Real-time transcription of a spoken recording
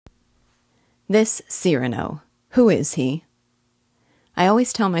This Cyrano, who is he? I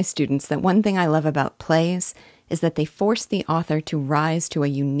always tell my students that one thing I love about plays is that they force the author to rise to a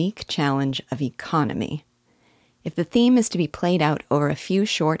unique challenge of economy. If the theme is to be played out over a few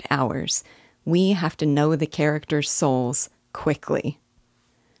short hours, we have to know the characters' souls quickly.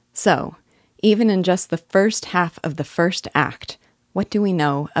 So, even in just the first half of the first act, what do we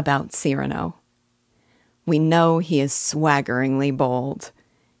know about Cyrano? We know he is swaggeringly bold.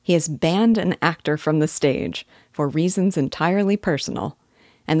 He has banned an actor from the stage for reasons entirely personal,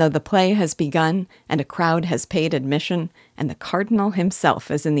 and though the play has begun and a crowd has paid admission and the cardinal himself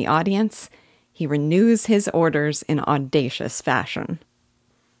is in the audience, he renews his orders in audacious fashion.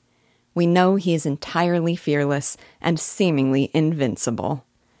 We know he is entirely fearless and seemingly invincible.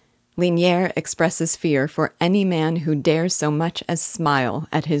 Linière expresses fear for any man who dares so much as smile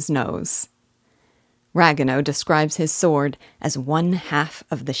at his nose. Ragueneau describes his sword as one half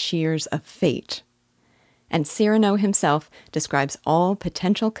of the shears of fate. And Cyrano himself describes all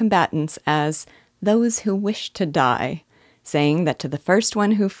potential combatants as those who wish to die, saying that to the first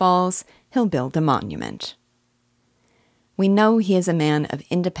one who falls, he'll build a monument. We know he is a man of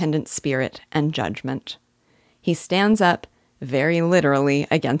independent spirit and judgment. He stands up, very literally,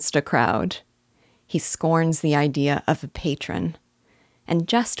 against a crowd. He scorns the idea of a patron. And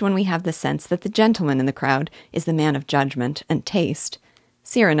just when we have the sense that the gentleman in the crowd is the man of judgment and taste,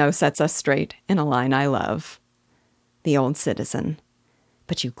 Cyrano sets us straight in a line I love. The old citizen.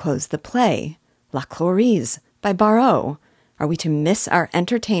 But you closed the play, La Chlorise, by Barreau. Are we to miss our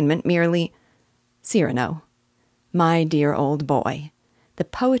entertainment merely? Cyrano. My dear old boy, the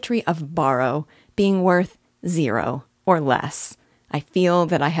poetry of Barreau being worth 0 or less, I feel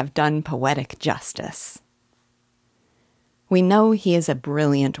that I have done poetic justice. We know he is a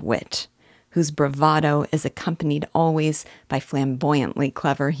brilliant wit, whose bravado is accompanied always by flamboyantly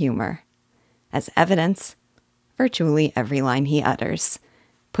clever humor. As evidence, virtually every line he utters,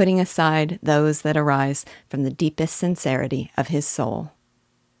 putting aside those that arise from the deepest sincerity of his soul.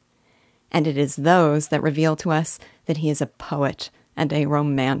 And it is those that reveal to us that he is a poet and a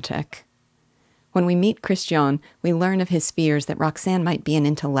romantic. When we meet Christian, we learn of his fears that Roxane might be an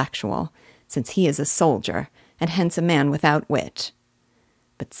intellectual, since he is a soldier, and hence a man without wit.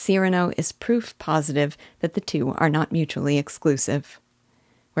 But Cyrano is proof positive that the two are not mutually exclusive.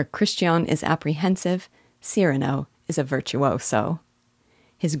 Where Christian is apprehensive, Cyrano is a virtuoso.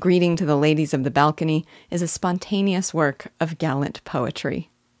 His greeting to the ladies of the balcony is a spontaneous work of gallant poetry.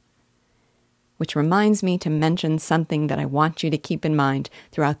 Which reminds me to mention something that I want you to keep in mind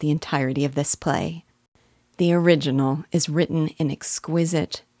throughout the entirety of this play. The original is written in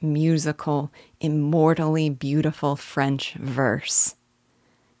exquisite, musical, immortally beautiful French verse.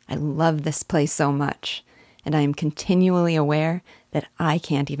 I love this play so much, and I am continually aware that I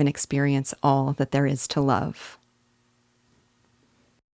can't even experience all that there is to love.